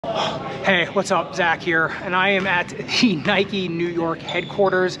Hey, what's up? Zach here, and I am at the Nike New York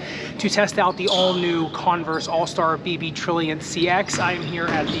headquarters to test out the all-new Converse All-Star BB Trilliant CX. I am here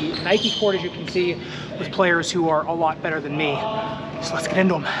at the Nike court, as you can see, with players who are a lot better than me. So let's get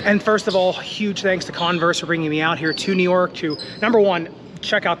into them. And first of all, huge thanks to Converse for bringing me out here to New York to, number one,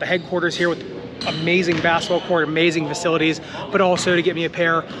 check out the headquarters here with amazing basketball court, amazing facilities, but also to get me a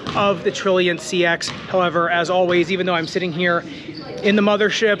pair of the Trilliant CX. However, as always, even though I'm sitting here in the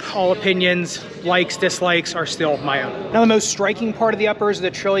mothership, all opinions, likes, dislikes are still my own. Now, the most striking part of the uppers of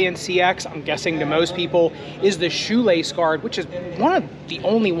the Trilliant CX, I'm guessing to most people, is the shoelace guard, which is one of the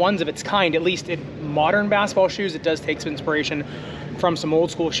only ones of its kind, at least in modern basketball shoes. It does take some inspiration from some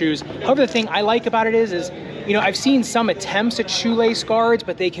old school shoes. However, the thing I like about it is, you know, I've seen some attempts at shoelace guards,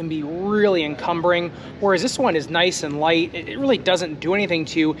 but they can be really encumbering, whereas this one is nice and light. It really doesn't do anything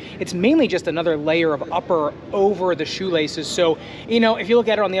to you. It's mainly just another layer of upper over the shoelaces. So, you know, if you look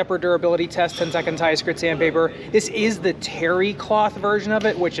at it on the upper durability test, 10 seconds high grit sandpaper, this is the terry cloth version of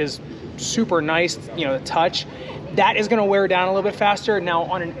it, which is super nice, you know, the touch. That is gonna wear down a little bit faster. Now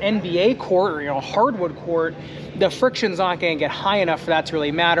on an NBA court or, you know, a hardwood court, the friction's not gonna get high enough for that to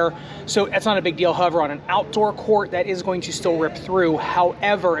really matter. So that's not a big deal. However, on an outdoor court, that is going to still rip through.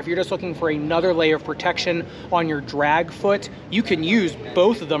 However, if you're just looking for another layer of protection on your drag foot, you can use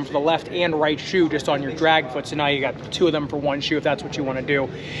both of them for the left and right shoe just on your drag foot. So now you got two of them for one shoe if that's what you wanna do.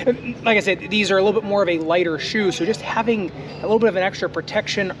 And like I said, these are a little bit more of a lighter shoe. So just having a little bit of an extra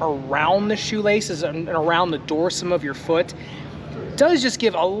protection around the shoelaces and around the dorsum of your foot does just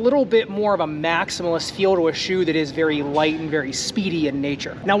give a little bit more of a maximalist feel to a shoe that is very light and very speedy in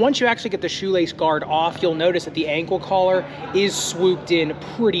nature. Now, once you actually get the shoelace guard off, you'll notice that the ankle collar is swooped in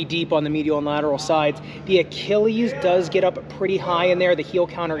pretty deep on the medial and lateral sides. The Achilles does get up pretty high in there. The heel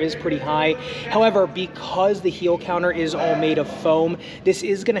counter is pretty high. However, because the heel counter is all made of foam, this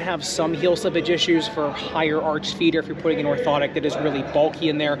is gonna have some heel slippage issues for higher arched feet or if you're putting an orthotic that is really bulky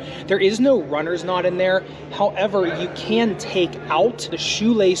in there. There is no runner's knot in there. However, you can take out the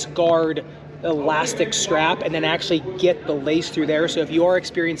shoelace guard elastic strap and then actually get the lace through there. So if you are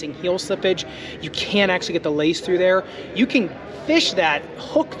experiencing heel slippage, you can actually get the lace through there. You can fish that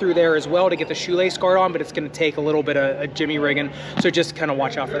hook through there as well to get the shoelace guard on, but it's going to take a little bit of jimmy rigging, so just kind of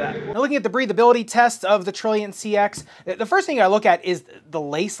watch out for that. Now, looking at the breathability test of the Trilliant CX, the first thing I look at is the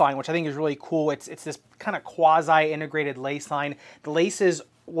lace line, which I think is really cool. It's this kind of quasi-integrated lace line. The laces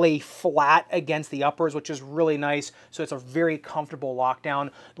lay flat against the uppers, which is really nice. So it's a very comfortable lockdown.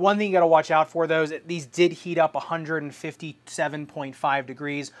 The one thing you got to watch out for, though, is these did heat up 157.5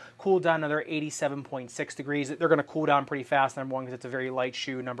 degrees, cooled down another 87.6 degrees. They're going to cool down pretty fast, number one, because it's a very light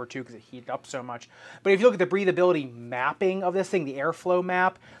shoe, number two, because it heated up so much. But if you look at the breathability mapping of this thing, the airflow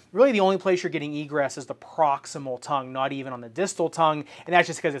map, really the only place you're getting egress is the proximal tongue, not even on the distal tongue, and that's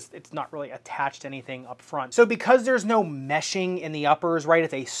just because it's not really attached to anything up front. So because there's no meshing in the uppers, right,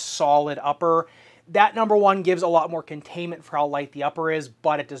 it's a solid upper, that, number one, gives a lot more containment for how light the upper is,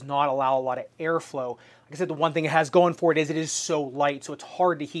 but it does not allow a lot of airflow. Like I said, the one thing it has going for it is so light, so it's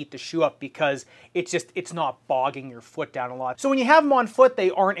hard to heat the shoe up because it's not bogging your foot down a lot. So when you have them on foot,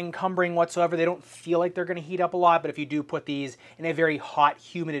 they aren't encumbering whatsoever. They don't feel like they're going to heat up a lot, but if you do put these in a very hot,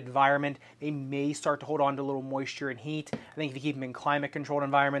 humid environment, they may start to hold on to a little moisture and heat. I think if you keep them in climate-controlled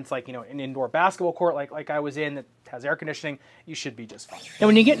environments, like, you know, an indoor basketball court like I was in that has air conditioning, you should be just fine. And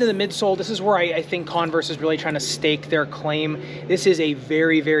when you get into the midsole, this is where I think Converse is really trying to stake their claim. This is a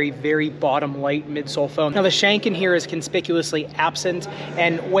very, very, very bottom light midsole foam. Now the shank in here is conspicuously absent,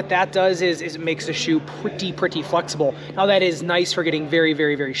 and what that does is it makes the shoe pretty flexible. Now that is nice for getting very,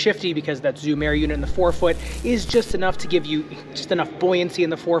 very, very shifty because that zoom air unit in the forefoot is just enough to give you just enough buoyancy in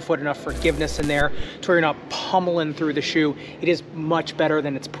the forefoot, enough forgiveness in there to where you're not pummeling through the shoe. It is much better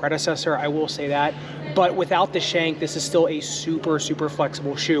than its predecessor, I will say that. But without the shank, this is still a super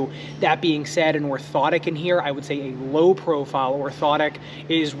flexible shoe. That being said, an orthotic in here, I would say a low profile orthotic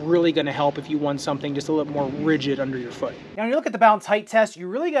is really gonna help if you want something just a little more rigid under your foot. Now, when you look at the bounce height test, you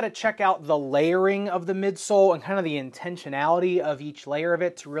really gotta check out the layering of the midsole and kind of the intentionality of each layer of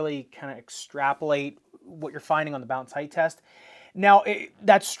it to really kind of extrapolate what you're finding on the bounce height test. Now,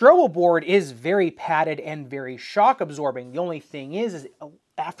 that Strobo board is very padded and very shock absorbing. The only thing is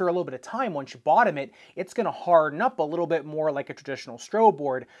after a little bit of time, once you bottom it, it's going to harden up a little bit more like a traditional Strobo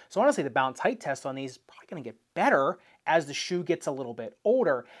board. So honestly, the bounce height test on these is probably going to get better as the shoe gets a little bit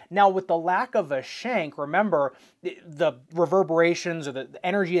older. Now, with the lack of a shank, remember, the reverberations or the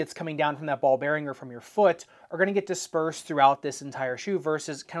energy that's coming down from that ball bearing or from your foot are going to get dispersed throughout this entire shoe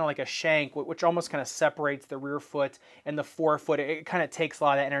versus kind of like a shank, which almost kind of separates the rear foot and the forefoot. It kind of takes a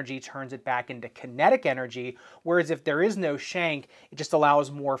lot of energy, turns it back into kinetic energy, whereas if there is no shank, it just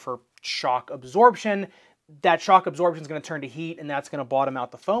allows more for shock absorption. That shock absorption is going to turn to heat, and that's going to bottom out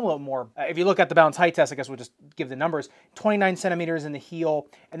the foam a little more. If you look at the bounce height test, I guess we'll just give the numbers, 29 centimeters in the heel,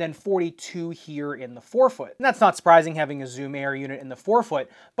 and then 42 here in the forefoot. And that's not surprising having a Zoom Air unit in the forefoot,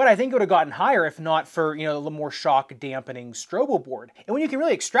 but I think it would have gotten higher if not for, you know, a little more shock dampening strobo board. And when you can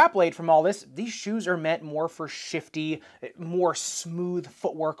really extrapolate from all this, these shoes are meant more for shifty, more smooth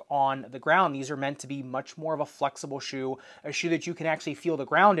footwork on the ground. These are meant to be much more of a flexible shoe, a shoe that you can actually feel the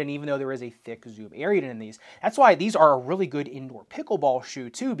ground in, even though there is a thick Zoom Air unit in these. That's why these are a really good indoor pickleball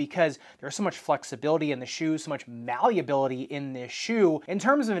shoe too, because there's so much flexibility in the shoe, so much malleability in this shoe. In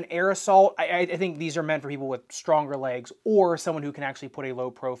terms of an air assault, I think these are meant for people with stronger legs or someone who can actually put a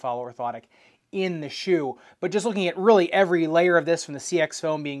low profile orthotic in the shoe. But just looking at really every layer of this, from the CX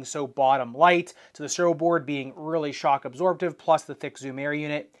foam being so bottom light to the strobo board being really shock absorptive, plus the thick Zoom Air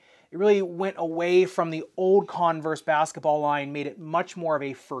unit, it really went away from the old Converse basketball line, made it much more of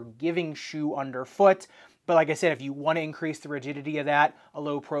a forgiving shoe underfoot. But like I said, if you want to increase the rigidity of that, a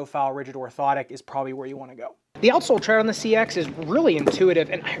low profile rigid orthotic is probably where you want to go. The outsole tread on the CX is really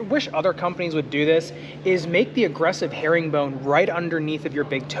intuitive, and I wish other companies would do this, is make the aggressive herringbone right underneath of your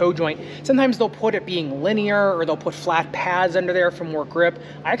big toe joint. Sometimes they'll put it being linear, or they'll put flat pads under there for more grip.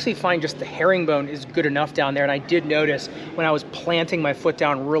 I actually find just the herringbone is good enough down there, and I did notice when I was planting my foot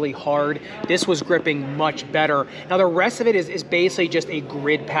down really hard, this was gripping much better. Now the rest of it is basically just a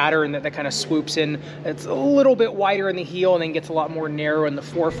grid pattern that kind of swoops in. It's a little bit wider in the heel and then gets a lot more narrow in the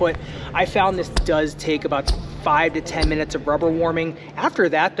forefoot. I found this does take about 5 to 10 minutes of rubber warming. After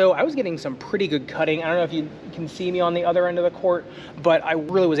that though, I was getting some pretty good cutting. I don't know if you can see me on the other end of the court, but I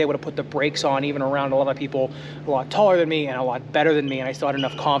really was able to put the brakes on even around a lot of people a lot taller than me and a lot better than me, and I still had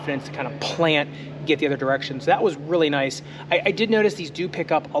enough confidence to kind of plant, get the other direction. So that was really nice. I did notice these do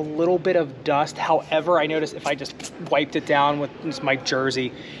pick up a little bit of dust. However, I noticed if I just wiped it down with just my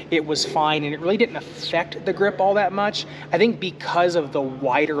jersey, it was fine, and it really didn't affect the grip all that much. I think because of the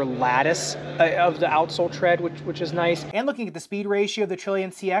wider lattice of the outsole tread, which is nice. And looking at the speed ratio of the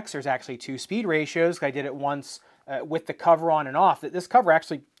Trilliant CX, there's actually 2 speed ratios. I did it once with the cover on and off. This cover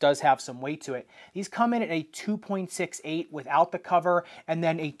actually does have some weight to it. These come in at a 2.68 without the cover, and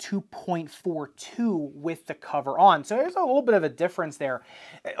then a 2.42 with the cover on. So there's a little bit of a difference there.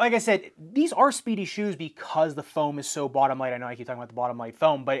 Like I said, these are speedy shoes because the foam is so bottom light. I know I keep talking about the bottom light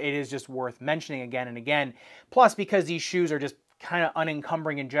foam, but it is just worth mentioning again and again. Plus, because these shoes are just kind of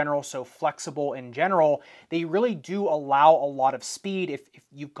unencumbering in general, so flexible in general, they really do allow a lot of speed if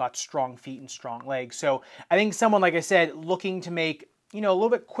you've got strong feet and strong legs. So I think someone, like I said, looking to make, you know, a little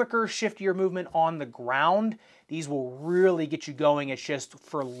bit quicker, shiftier movement on the ground, these will really get you going. It's just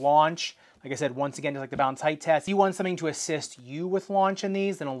for launch. Like I said, once again, just like the bounce height test, if you want something to assist you with launch in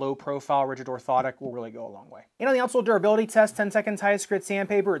these, then a low profile rigid orthotic will really go a long way. And on the outsole durability test, 10 seconds highest grit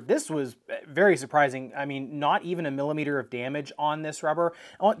sandpaper, this was very surprising. I mean, not even a millimeter of damage on this rubber.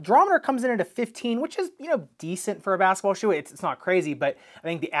 Durometer comes in at a 15, which is, you know, decent for a basketball shoe. It's not crazy, but I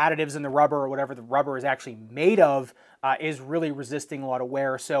think the additives in the rubber, or whatever the rubber is actually made of, is really resisting a lot of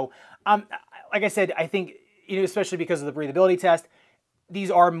wear. So, like I said, I think, you know, especially because of the breathability test, these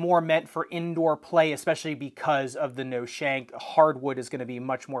are more meant for indoor play, especially because of the no shank. Hardwood is going to be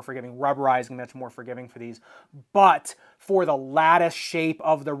much more forgiving. Rubberized is going to be much more forgiving for these. But for the lattice shape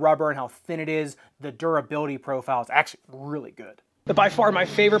of the rubber and how thin it is, the durability profile is actually really good. But by far my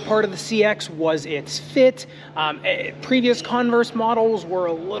favorite part of the CX was its fit. Previous Converse models were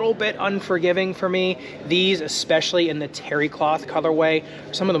a little bit unforgiving for me. These, especially in the terry cloth colorway,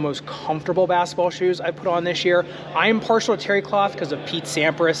 are some of the most comfortable basketball shoes I put on this year. I am partial to terry cloth because of Pete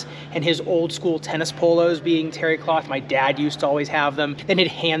Sampras and his old school tennis polos being terry cloth. My dad used to always have them. Then he'd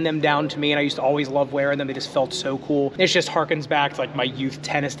hand them down to me, and I used to always love wearing them. They just felt so cool. It just harkens back to like my youth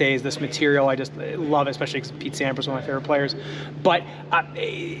tennis days. This material, I just love it, especially because Pete Sampras is one of my favorite players. But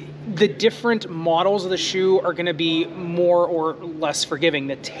the different models of the shoe are going to be more or less forgiving.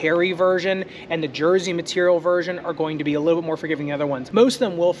 The terry version and the jersey material version are going to be a little bit more forgiving than the other ones. Most of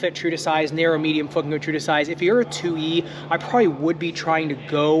them will fit true to size. Narrow, medium foot can go true to size. If you're a 2E, I probably would be trying to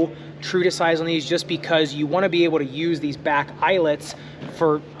go true to size on these, just because you want to be able to use these back eyelets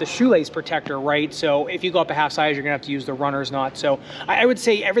for the shoelace protector, right? So if you go up a half size, you're gonna have to use the runner's knot. So I would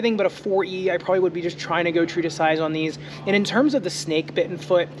say everything but a 4E, I probably would be just trying to go true to size on these. And in terms of the snake bitten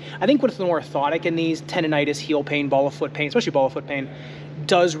foot, I think with an orthotic in these, tendonitis, heel pain, ball of foot pain, especially ball of foot pain,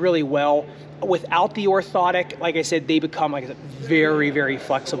 does really well. Without the orthotic, like I said, they become, like I said, very, very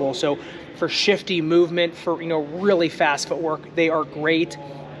flexible. So for shifty movement, for, you know, really fast footwork, they are great.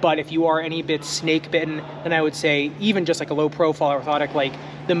 But if you are any bit snake bitten, then I would say even just like a low profile orthotic, like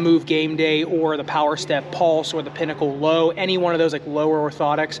the Move Game Day or the Power Step Pulse or the Pinnacle Low, any one of those like lower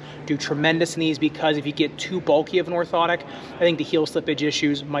orthotics do tremendous in these, because if you get too bulky of an orthotic, I think the heel slippage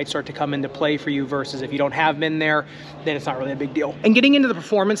issues might start to come into play for you, versus if you don't have them in there, then it's not really a big deal. And getting into the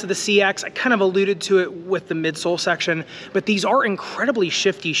performance of the CX, I kind of alluded to it with the midsole section, but these are incredibly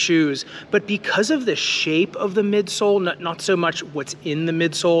shifty shoes. But because of the shape of the midsole, not so much what's in the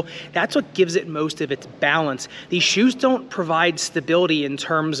midsole, that's what gives it most of its balance. These shoes don't provide stability in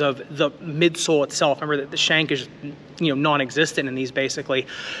terms of the midsole itself. Remember that the shank is, you know, non-existent in these basically.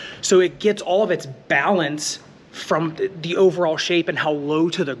 So it gets all of its balance from the overall shape and how low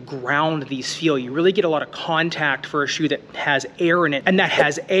to the ground these feel. You really get a lot of contact for a shoe that has air in it, and that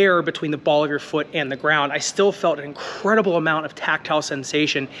has air between the ball of your foot and the ground. I still felt an incredible amount of tactile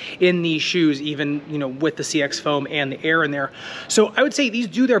sensation in these shoes, even, you know, with the CX foam and the air in there. So I would say these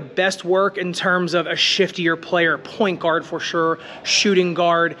do their best work in terms of a shiftier player, point guard for sure, shooting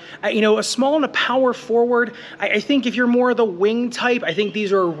guard, you know, a small and a power forward. I think if you're more of the wing type, I think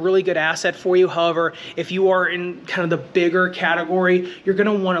these are a really good asset for you. However, if you are in kind of the bigger category, you're going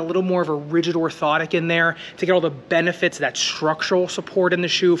to want a little more of a rigid orthotic in there to get all the benefits of that structural support in the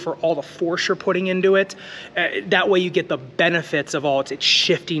shoe for all the force you're putting into it. That way you get the benefits of all its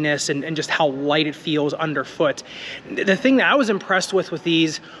shiftiness and just how light it feels underfoot. The thing that I was impressed with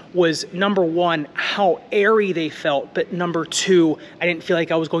these was, number one, how airy they felt, but number two, I didn't feel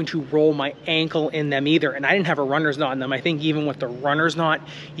like I was going to roll my ankle in them either, and I didn't have a runner's knot in them. I think even with the runner's knot,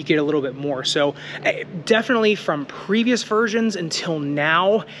 you get a little bit more. So definitely from previous versions until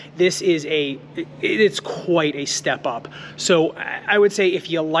now, this is it's quite a step up. So I would say if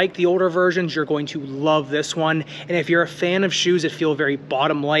you like the older versions, you're going to love this one. And if you're a fan of shoes that feel very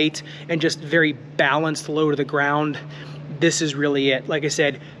bottom light and just very balanced low to the ground, this is really it. Like I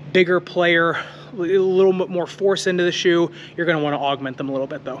said, bigger player, a little bit more force into the shoe. You're gonna wanna augment them a little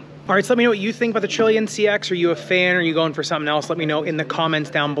bit though. All right, so let me know what you think about the Trilliant CX. Are you a fan? Are you going for something else? Let me know in the comments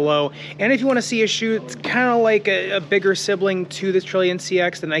down below. And if you wanna see a shoe that's kind of like a bigger sibling to the Trilliant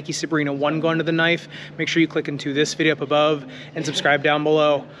CX, the Nike Sabrina 1 going to the knife, make sure you click into this video up above and subscribe down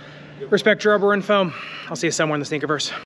below. Respect your rubber and foam. I'll see you somewhere in the sneakerverse.